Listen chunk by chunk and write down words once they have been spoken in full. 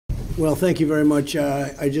Well, thank you very much.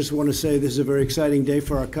 I just want to say this is a very exciting day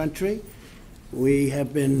for our country. We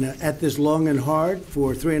have been at this long and hard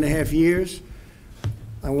for 3.5 years.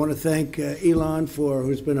 I want to thank Elon,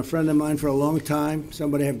 who's been a friend of mine for a long time,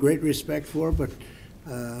 somebody I have great respect for, but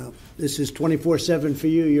this is 24/7 for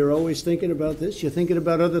you. You're always thinking about this. You're thinking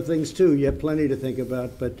about other things, too. You have plenty to think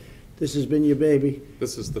about, but this has been your baby.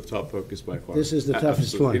 This is the top focus by far. This is the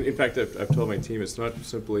toughest one. In fact, I've told my team it's not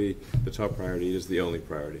simply the top priority, it is the only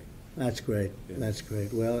priority. That's great. Yeah. That's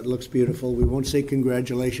great. Well, it looks beautiful. We won't say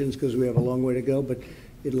congratulations because we have a long way to go, but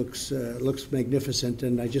it looks magnificent.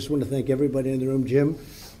 And I just want to thank everybody in the room. Jim,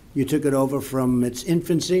 you took it over from its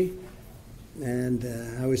infancy. And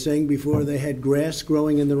I was saying before, they had grass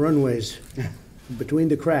growing in the runways between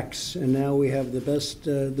the cracks. And now we have the best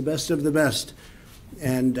of the best.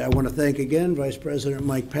 And I want to thank again Vice President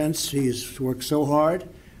Mike Pence. He's worked so hard.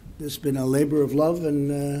 It's been a labor of love,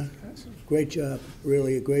 and great job,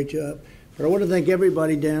 really a great job. But I want to thank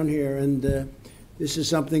everybody down here, and this is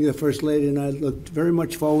something the First Lady and I looked very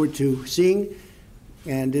much forward to seeing.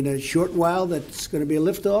 And in a short while, that's going to be a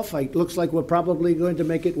liftoff. It looks like we're probably going to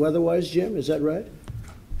make it weather-wise, Jim. Is that right?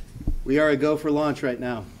 We are a go for launch right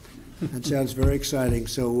now. That sounds very exciting.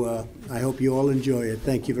 So I hope you all enjoy it.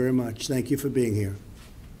 Thank you very much. Thank you for being here.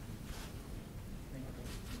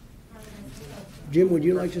 Jim, would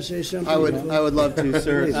you like to say something? I would love to,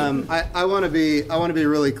 sir. I want to be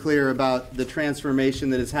really clear about the transformation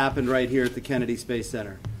that has happened right here at the Kennedy Space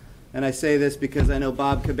Center. And I say this because I know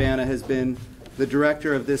Bob Cabana has been the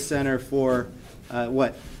director of this center for, 12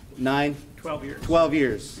 years. 12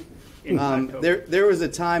 years. There was a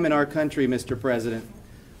time in our country, Mr. President,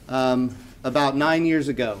 about 9 years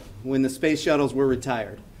ago when the space shuttles were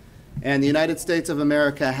retired. And the United States of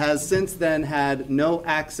America has since then had no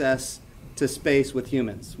access to space with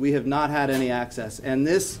humans. We have not had any access. And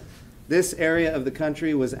this area of the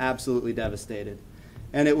country was absolutely devastated.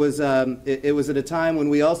 And it was at a time when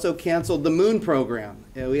we also canceled the moon program.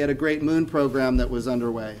 We had a great moon program that was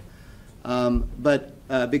underway. But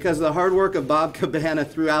because of the hard work of Bob Cabana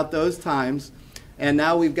throughout those times, and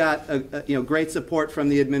now we've got great support from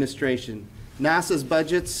the administration. NASA's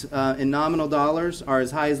budgets in nominal dollars are as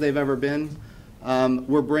high as they've ever been.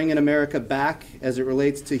 We're bringing America back as it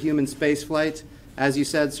relates to human spaceflight. As you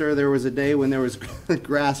said, sir, there was a day when there was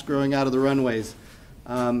grass growing out of the runways.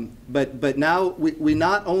 But now we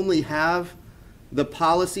not only have the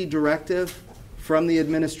policy directive from the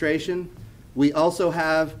administration, we also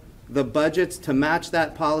have the budgets to match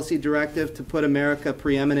that policy directive to put America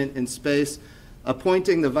preeminent in space.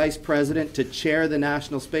 Appointing the Vice President to chair the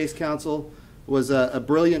National Space Council was a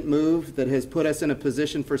brilliant move that has put us in a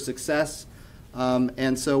position for success.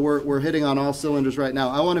 And so we're hitting on all cylinders right now.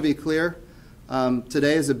 I want to be clear.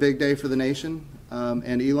 Today is a big day for the nation.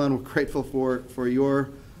 And Elon, we're grateful for your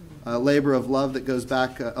labor of love that goes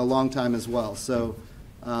back a long time as well. So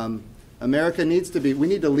America we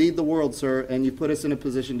need to lead the world, sir, and you put us in a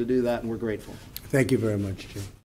position to do that, and we're grateful. Thank you very much, Jim.